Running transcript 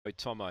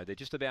Tomo. They're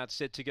just about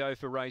set to go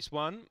for race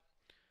 1.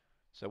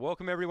 So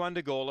welcome everyone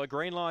to Gawler.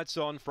 Green lights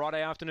on.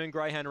 Friday afternoon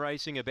greyhound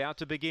racing about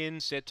to begin.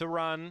 Set to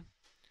run.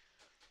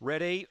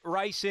 Ready,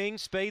 racing,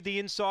 speed the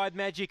inside,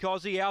 Magic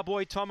Aussie, our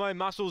boy Tomo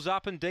muscles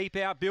up and deep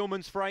out,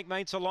 Billman's Frank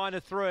mates a line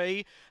of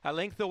 3, a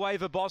length away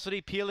Verbosity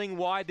peeling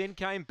wide, then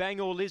came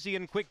Bangor Lizzie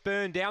and Quick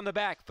Burn down the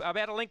back,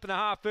 about a length and a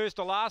half first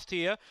to last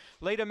here,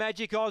 leader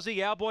Magic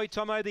Aussie, our boy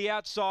Tomo the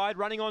outside,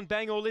 running on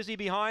Bangor Lizzie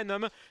behind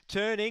them,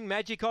 turning,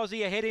 Magic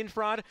Aussie ahead in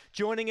front,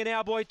 joining in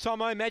our boy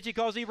Tomo, Magic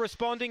Aussie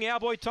responding,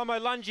 our boy Tomo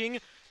lunging,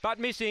 but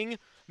missing,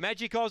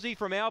 Magic Aussie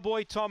from our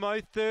boy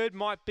Tomo, third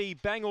might be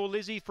Bangor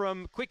Lizzie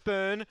from Quick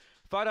Burn.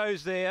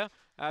 Photos there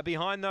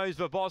behind those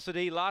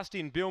Verbosity. Last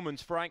in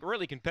Billman's Frank.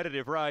 Really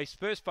competitive race.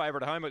 First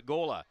favourite home at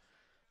Gawler.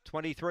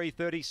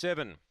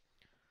 23.37.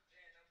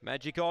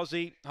 Magic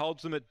Aussie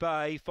holds them at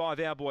bay. 5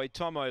 our boy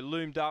Tomo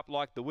loomed up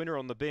like the winner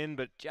on the bend,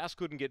 but just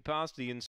couldn't get past the inside.